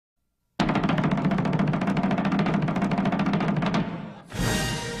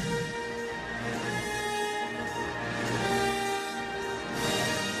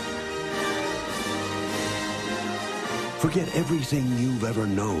Forget everything you've ever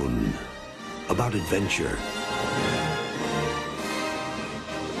known about adventure,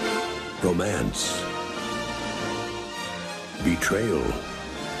 romance, betrayal,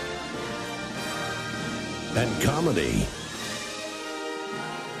 and comedy,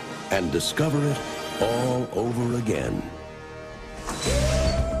 and discover it all over again.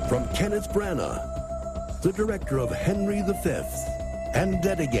 From Kenneth Branagh, the director of Henry V and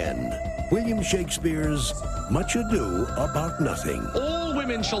Dead Again, William Shakespeare's Much Ado About Nothing. All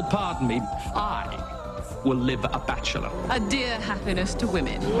women shall pardon me. I will live a bachelor. A dear happiness to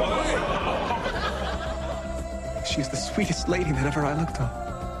women. She's the sweetest lady that ever I looked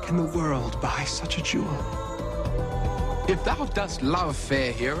on. Can the world buy such a jewel? If thou dost love,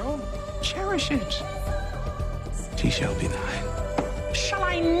 fair hero, cherish it. She shall be thine. Shall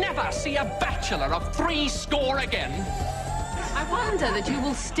I never see a bachelor of 80 again? I wonder that you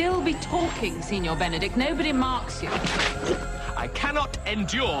will still be talking, Signor Benedict. Nobody marks you. I cannot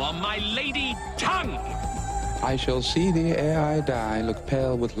endure my lady tongue. I shall see thee ere I die look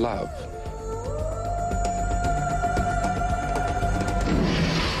pale with love.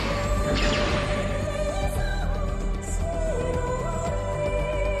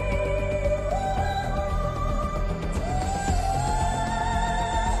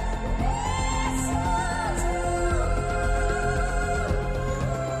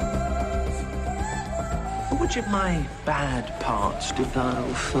 Which of my bad parts did thou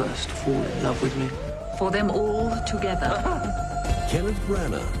first fall in love with me? For them all together. Kenneth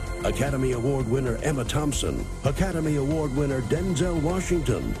Branagh, Academy Award winner Emma Thompson, Academy Award winner Denzel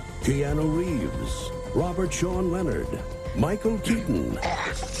Washington, Keanu Reeves, Robert Sean Leonard, Michael Keaton,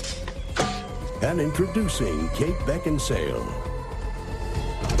 and introducing Kate Beckinsale.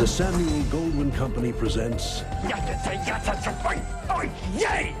 The Samuel Goldwyn Company presents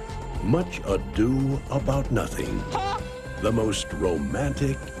Much Ado About Nothing, the most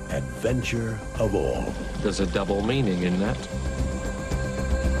romantic adventure of all. There's a double meaning in that.